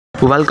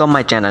Welcome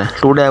my channel.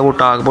 Today I will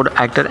talk about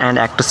actor and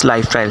actress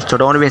lifestyle. So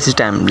don't waste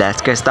time.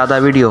 Let's get start the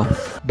video.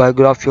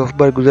 Biography of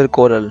Bergüzar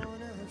Korel.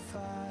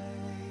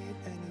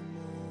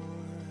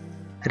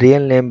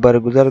 Real name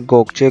Bergüzar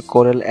Gökçe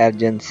Korel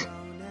Ergenç.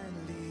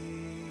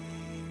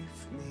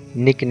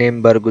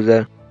 Nickname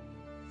Bergüzar.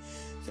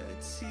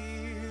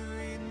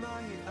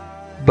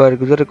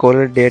 Bergüzar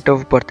Korel date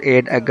of birth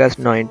 8 August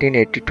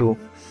 1982.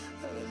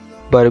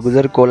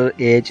 Bergüzar Korel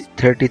age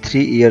 33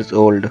 years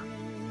old.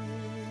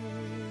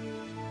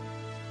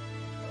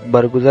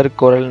 Bergüzar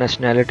Korel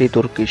nationality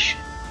Turkish.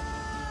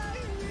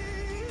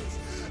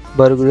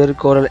 Bergüzar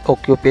Korel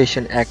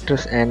occupation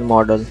actress and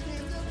model.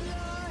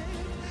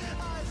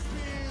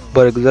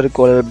 Bergüzar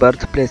Korel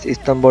birthplace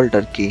Istanbul,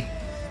 Turkey.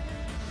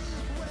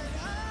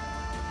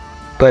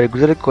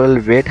 Bergüzar Korel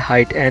weight,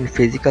 height and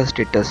physical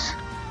status.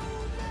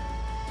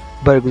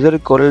 Bergüzar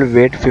Korel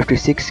weight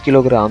 56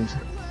 kilograms.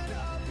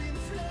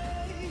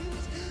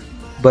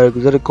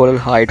 Bergüzar Korel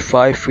height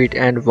 5 feet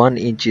and 1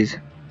 inches.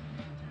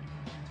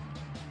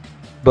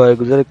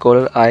 Bergüzar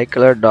Korel eye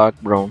color dark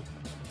brown.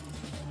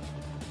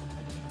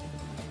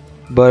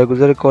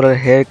 Bergüzar Korel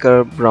hair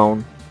color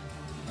brown.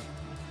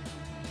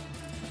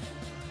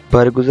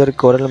 Bergüzar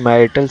Korel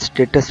marital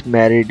status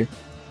married.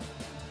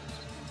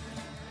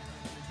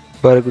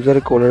 Bergüzar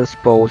Korel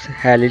spouse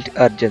Halit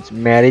Ergenç,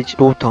 marriage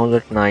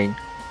 2009.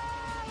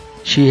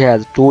 She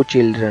has 2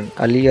 children,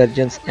 Ali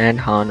Ergenç and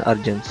Han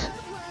Ergenç.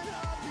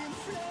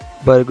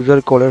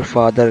 Bergüzar Korel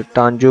father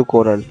Tanju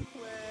Korel.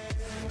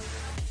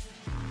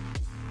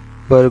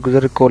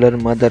 Bergüzar Korel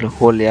mother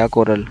Hülya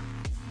Korel.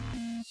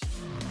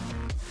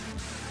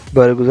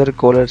 Bergüzar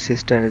Korel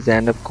sister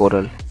Zeynep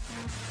Korel.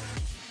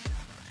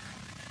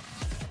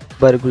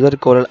 Bergüzar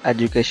Korel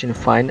education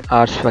fine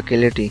arts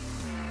faculty.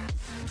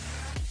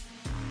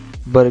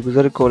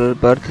 Bergüzar Korel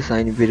birth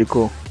sign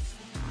Virgo.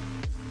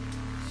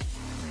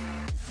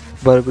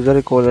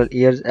 Bergüzar Korel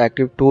years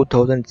active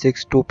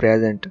 2006 to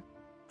present.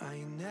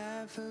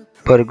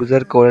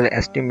 Bergüzar Korel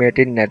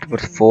estimated net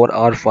worth 4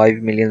 or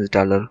 5 million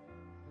dollars.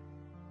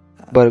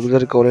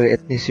 Bergüzar Korel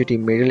ethnicity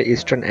Middle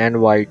Eastern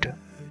and white.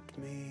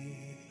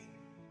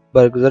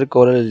 Bergüzar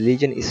Korel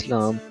religion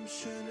Islam.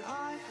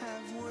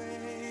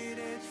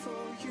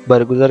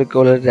 Bergüzar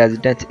Korel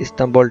residence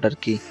Istanbul,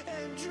 Turkey.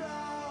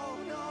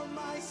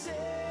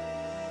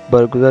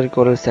 Bergüzar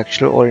Korel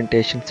sexual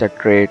orientation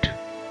straight.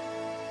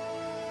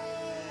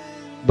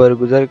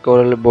 Bergüzar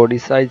Korel body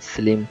size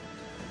slim.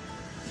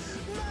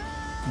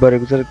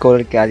 Bergüzar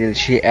Korel career.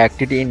 She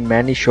acted in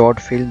many short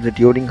films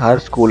during her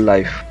school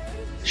life.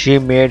 She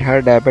made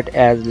her debut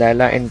as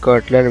Layla in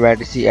Kurtler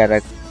Vadisi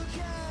Arak.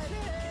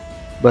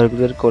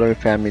 Bergüzar Korel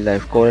family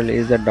life. Korel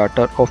is the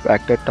daughter of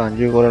actor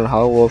Tanju Korel,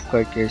 half of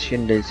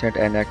Circassian descent,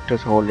 and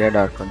actress Hülya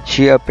Darcan.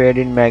 She appeared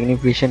in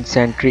Magnificent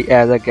Century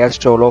as a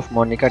guest role of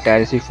Monica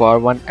Teresi for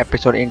one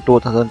episode in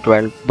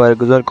 2012.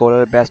 Bergüzar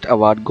Korel Best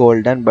Award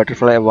Golden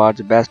Butterfly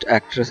Awards Best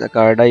Actress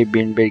Akardai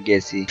Bin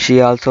Bergesi.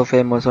 She also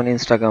famous on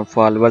Instagram,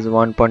 followers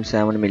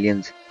 1.7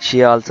 million.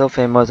 She also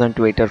famous on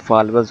Twitter,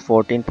 followers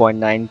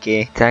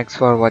 14.9k. Thanks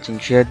for watching.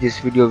 Share this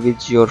video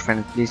with your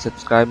friends. Please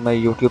subscribe my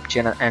YouTube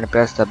channel and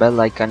press the bell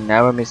icon.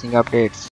 Never missing updates.